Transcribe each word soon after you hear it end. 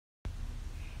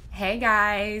Hey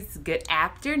guys, good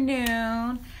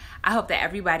afternoon. I hope that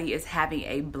everybody is having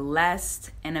a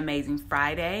blessed and amazing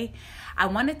Friday. I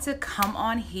wanted to come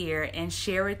on here and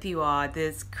share with you all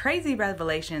this crazy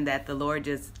revelation that the Lord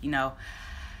just,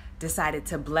 decided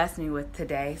to bless me with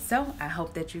today. So I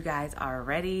hope that you guys are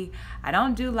ready. I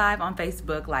don't do live on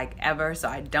Facebook like ever, so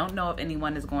I don't know if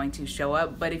anyone is going to show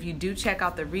up. But if you do check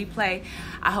out the replay,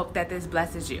 I hope that this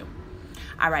blesses you.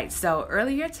 All right, so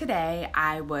earlier today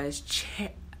I was...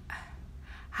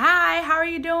 Hi, how are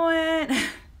you doing?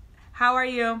 How are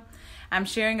you? I'm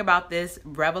sharing about this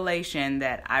revelation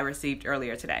that I received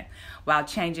earlier today while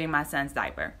changing my son's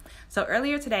diaper. So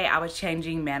earlier today, I was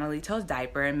changing Manalito's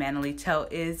diaper, and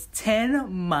Manalito is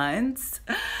 10 months.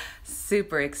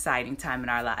 Super exciting time in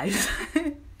our lives.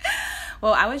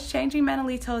 Well, I was changing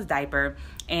Manalito's diaper,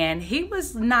 and he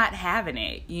was not having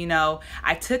it.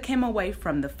 I took him away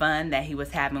from the fun that he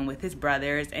was having with his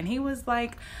brothers, and he was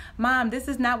like, Mom, this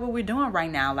is not what we're doing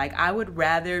right now. Like, I would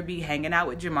rather be hanging out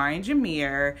with Jamar and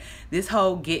Jameer. This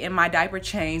whole getting my diaper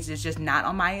changed is just not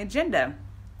on my agenda.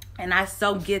 And I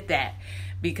so get that,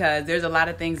 because there's a lot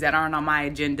of things that aren't on my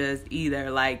agendas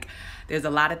either. Like, there's a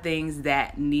lot of things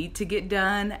that need to get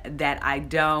done that I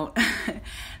don't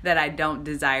that I don't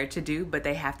desire to do, but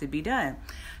they have to be done.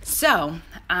 So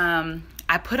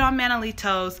I put on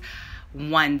Manalito's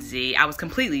onesie. I was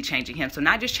completely changing him. So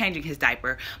not just changing his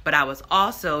diaper, but I was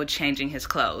also changing his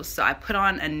clothes. So I put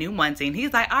on a new onesie, and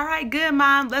he's like, all right, good,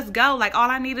 Mom, let's go. Like, all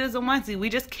I need is a onesie. We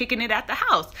just kicking it at the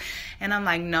house. And I'm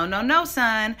like, no,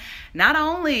 son. Not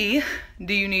only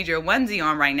do you need your onesie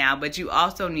on right now, but you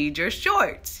also need your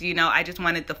shorts. I just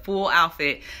wanted the full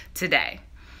outfit today.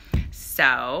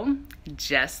 So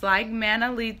just like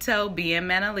Manalito being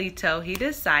Manalito, he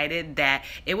decided that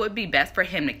it would be best for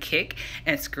him to kick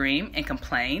and scream and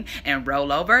complain and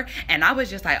roll over. And I was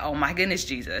just like, oh my goodness,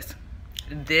 Jesus.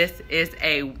 This is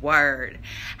a word.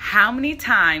 How many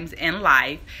times in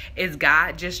life is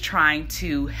God just trying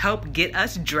to help get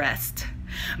us dressed?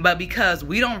 But because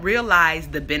we don't realize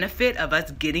the benefit of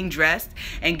us getting dressed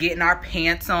and getting our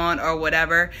pants on or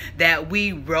whatever, that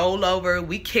we roll over,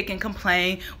 we kick and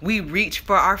complain, we reach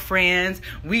for our friends,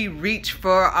 we reach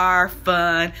for our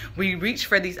fun, we reach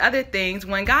for these other things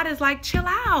when God is like, chill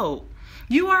out.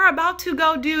 You are about to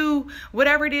go do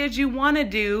whatever it is you want to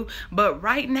do, but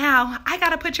right now, I got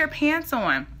to put your pants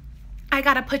on.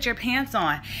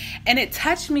 And it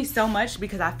touched me so much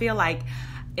because I feel like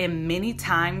in many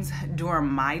times during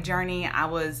my journey, I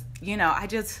was,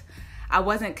 I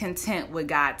wasn't content with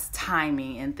God's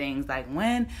timing and things like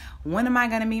when am I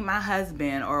going to meet my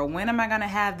husband, or when am I going to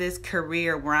have this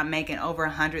career where I'm making over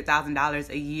 $100,000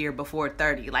 a year before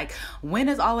 30? Like, when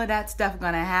is all of that stuff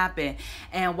going to happen?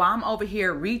 And while I'm over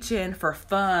here reaching for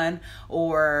fun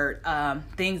or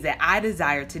things that I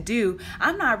desire to do,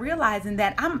 I'm not realizing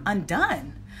that I'm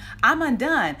undone.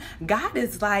 God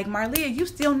is like, Marlia, you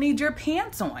still need your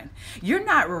pants on. You're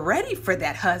not ready for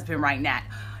that husband right now.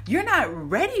 You're not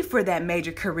ready for that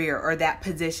major career or that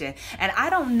position. And I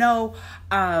don't know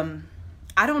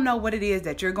what it is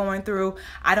that you're going through.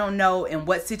 I don't know in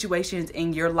what situations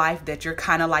in your life that you're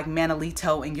kind of like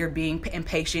Manalito and you're being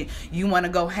impatient. You want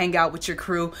to go hang out with your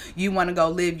crew. You want to go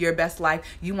live your best life.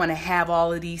 You want to have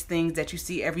all of these things that you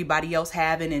see everybody else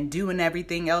having and doing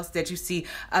everything else that you see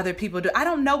other people do. I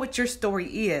don't know what your story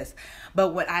is, but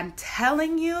what I'm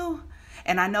telling you,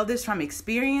 and I know this from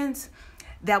experience,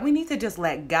 that we need to just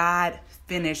let God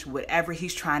finish whatever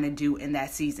he's trying to do in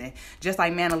that season. Just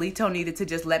like Manalito needed to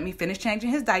just let me finish changing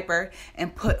his diaper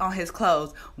and put on his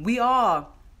clothes. We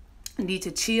all need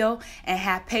to chill and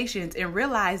have patience and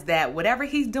realize that whatever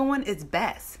he's doing is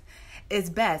best.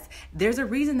 It's best. There's a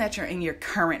reason that you're in your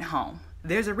current home.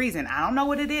 There's a reason. I don't know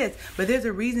what it is, but there's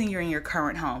a reason you're in your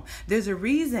current home. There's a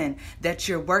reason that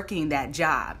you're working that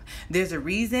job. There's a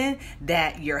reason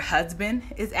that your husband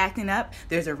is acting up.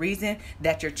 There's a reason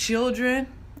that your children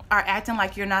are acting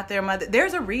like you're not their mother.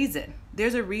 There's a reason.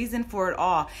 There's a reason for it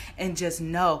all. And just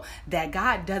know that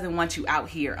God doesn't want you out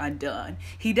here undone.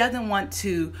 He doesn't want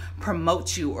to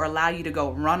promote you or allow you to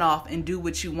go run off and do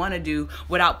what you want to do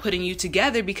without putting you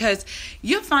together, because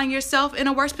you'll find yourself in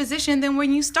a worse position than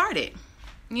when you started.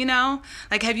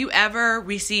 Like, have you ever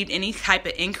received any type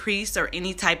of increase or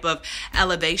any type of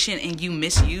elevation and you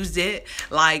misused it?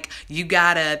 Like, you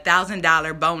got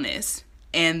 $1,000 bonus,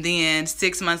 and then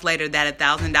 6 months later that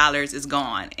 $1,000 is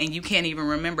gone and you can't even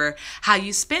remember how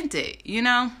you spent it,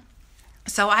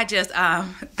 So I just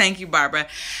thank you, Barbara.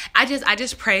 I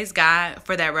just praise God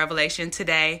for that revelation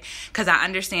today, because I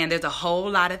understand there's a whole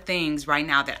lot of things right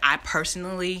now that I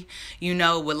personally,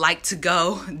 would like to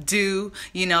go do.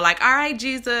 Like, all right,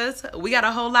 Jesus, we got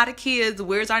a whole lot of kids.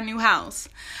 Where's our new house?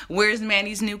 Where's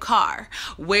Manny's new car?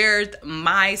 Where's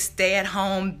my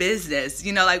stay-at-home business?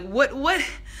 Like what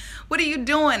are you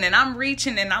doing? And I'm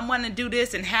reaching and I want to do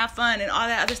this and have fun and all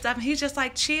that other stuff. And he's just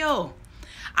like, chill.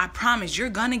 I promise you're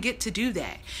going to get to do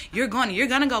that. You're going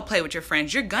to go play with your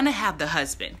friends. You're going to have the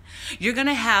husband. You're going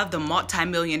to have the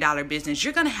multi-million-dollar business.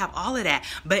 You're going to have all of that,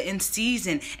 but in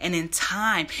season and in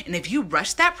time. And if you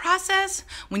rush that process,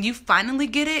 when you finally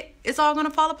get it, it's all going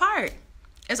to fall apart.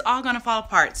 It's all going to fall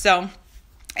apart. So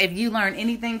if you learn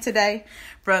anything today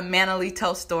from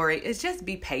Manalito's story, it's just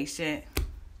be patient.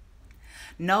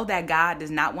 Know that God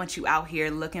does not want you out here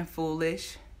looking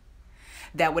foolish.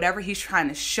 That whatever he's trying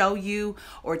to show you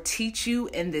or teach you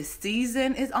in this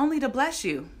season is only to bless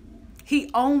you.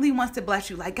 He only wants to bless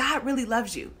you. Like, God really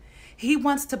loves you. He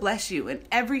wants to bless you in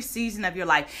every season of your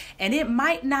life. And it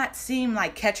might not seem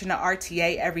like catching an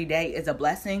RTA every day is a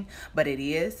blessing, but it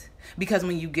is. Because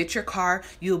when you get your car,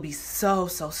 you'll be so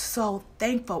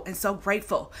thankful and so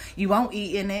grateful. You won't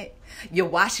eat in it. You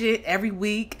wash it every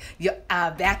week. You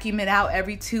vacuum it out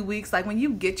every 2 weeks. Like, when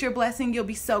you get your blessing, you'll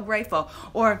be so grateful.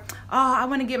 Or, I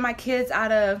want to get my kids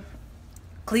out of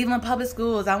Cleveland Public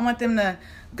Schools. I want them to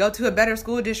go to a better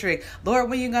school district. Lord,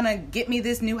 when are you going to get me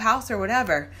this new house or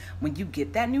whatever? When you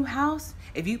get that new house,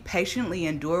 if you patiently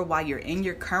endure while you're in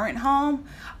your current home,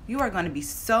 you are going to be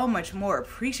so much more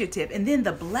appreciative. And then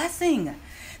the blessing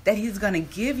that he's going to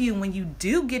give you when you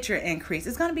do get your increase,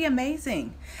 it's going to be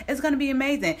amazing. It's going to be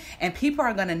amazing. And people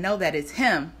are going to know that it's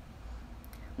him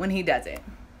when he does it.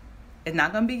 It's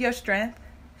not going to be your strength.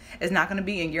 It's not going to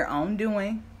be in your own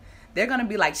doing. They're going to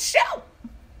be like, shoot!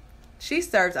 She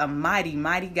serves a mighty,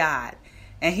 mighty God.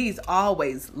 And he's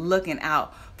always looking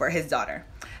out for his daughter.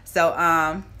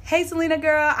 So, hey, Selena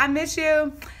girl, I miss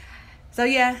you. So,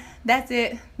 yeah, that's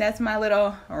it. That's my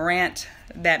little rant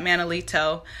that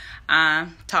Manalito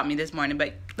taught me this morning.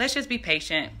 But let's just be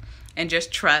patient and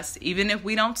just trust. Even if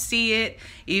we don't see it,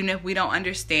 even if we don't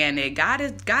understand it, God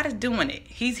is doing it.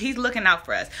 He's looking out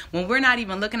for us. When we're not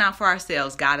even looking out for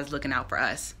ourselves, God is looking out for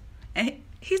us. And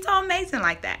he's so amazing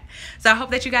like that. So I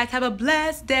hope that you guys have a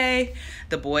blessed day.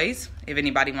 The boys, if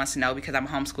anybody wants to know, because I'm a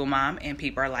homeschool mom and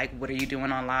people are like, what are you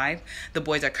doing on live? The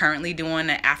boys are currently doing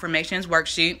an affirmations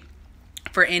worksheet.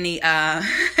 For any,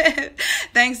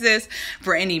 thanks sis,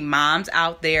 for any moms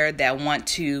out there that want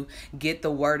to get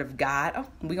the word of God. Oh,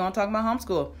 we're going to talk about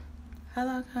homeschool.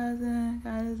 Hello, cousin.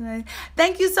 God is nice.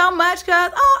 Thank you so much,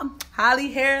 cuz. Oh,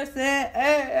 Holly Harrison.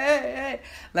 Hey.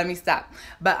 Let me stop.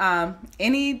 But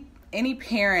any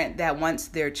parent that wants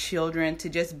their children to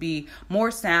just be more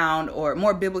sound or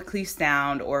more biblically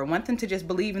sound, or want them to just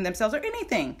believe in themselves, or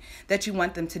anything that you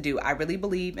want them to do, I really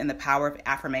believe in the power of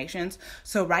affirmations.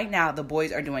 So right now the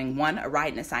boys are doing a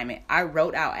writing assignment. I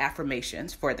wrote out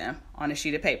affirmations for them on a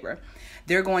sheet of paper.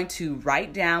 They're going to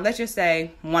write down, let's just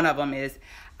say one of them is,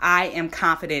 I am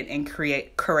confident and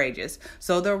courageous.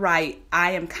 So they'll write,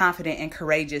 I am confident and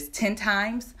courageous 10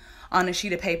 times on a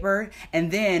sheet of paper,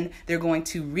 and then they're going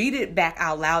to read it back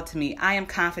out loud to me. I am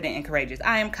confident and courageous.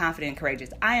 I am confident and courageous.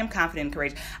 I am confident and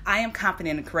courageous. I am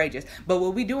confident and courageous. But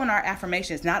what we do in our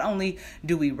affirmations, not only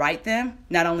do we write them,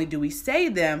 not only do we say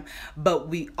them, but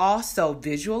we also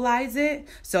visualize it.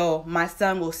 So my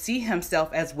son will see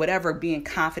himself as whatever being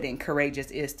confident and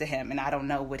courageous is to him. And I don't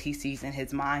know what he sees in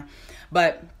his mind.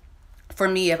 But for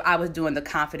me, if I was doing the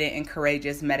confident and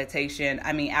courageous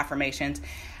affirmations,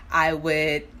 I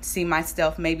would see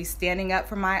myself maybe standing up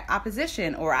for my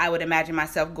opposition, or I would imagine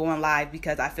myself going live,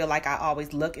 because I feel like I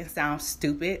always look and sound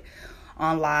stupid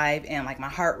on live, and like my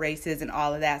heart races and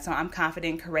all of that. So I'm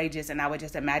confident and courageous, and I would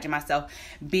just imagine myself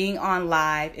being on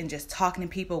live and just talking to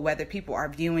people, whether people are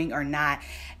viewing or not,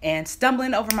 and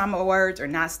stumbling over my words or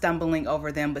not stumbling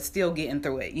over them, but still getting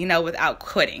through it, without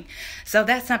quitting. So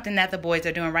that's something that the boys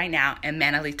are doing right now, and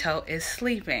Manalito is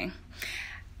sleeping.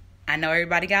 I know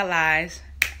everybody got lives.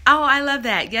 Oh, I love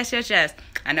that. Yes.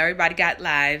 I know everybody got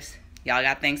lives. Y'all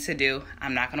got things to do.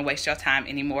 I'm not going to waste your time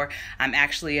anymore. I'm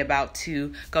actually about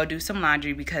to go do some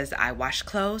laundry, because I washed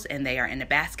clothes and they are in the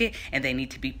basket and they need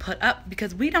to be put up,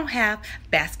 because we don't have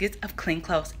baskets of clean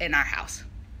clothes in our house.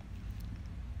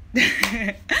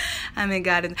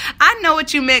 God, I know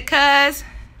what you meant, cuz.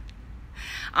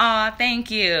 Oh,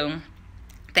 thank you.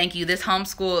 Thank you. This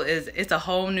homeschool it's a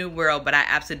whole new world, but I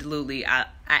absolutely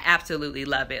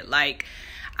love it. Like,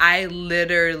 I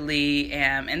literally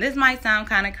am, and this might sound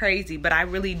kind of crazy, but I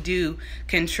really do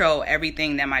control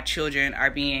everything that my children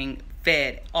are being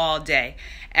fed all day,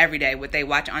 every day. What they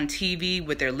watch on TV,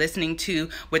 what they're listening to,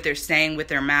 what they're saying with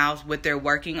their mouths, what they're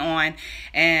working on.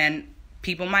 And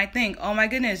people might think, oh my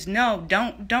goodness, no,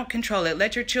 don't control it.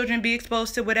 Let your children be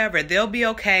exposed to whatever. They'll be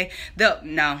okay.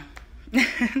 No.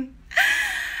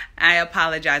 I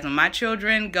apologize. When my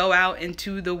children go out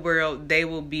into the world, they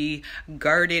will be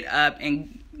girded up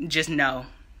and just know.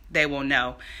 They will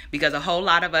know. Because a whole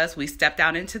lot of us, we stepped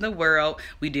out into the world.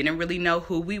 We didn't really know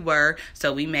who we were.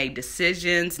 So we made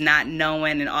decisions not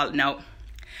knowing and all. No.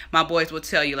 My boys will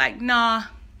tell you like, nah,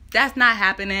 that's not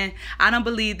happening. I don't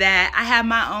believe that. I have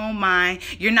my own mind.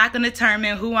 You're not going to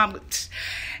determine who I'm.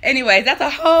 Anyways, that's a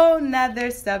whole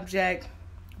nother subject.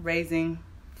 Raising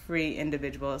free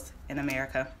individuals in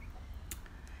America.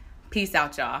 Peace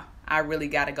out, y'all. I really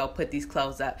got to go put these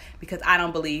clothes up because I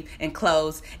don't believe in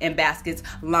clothes in baskets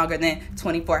longer than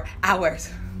 24 hours.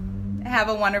 Have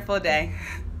a wonderful day.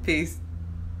 Peace.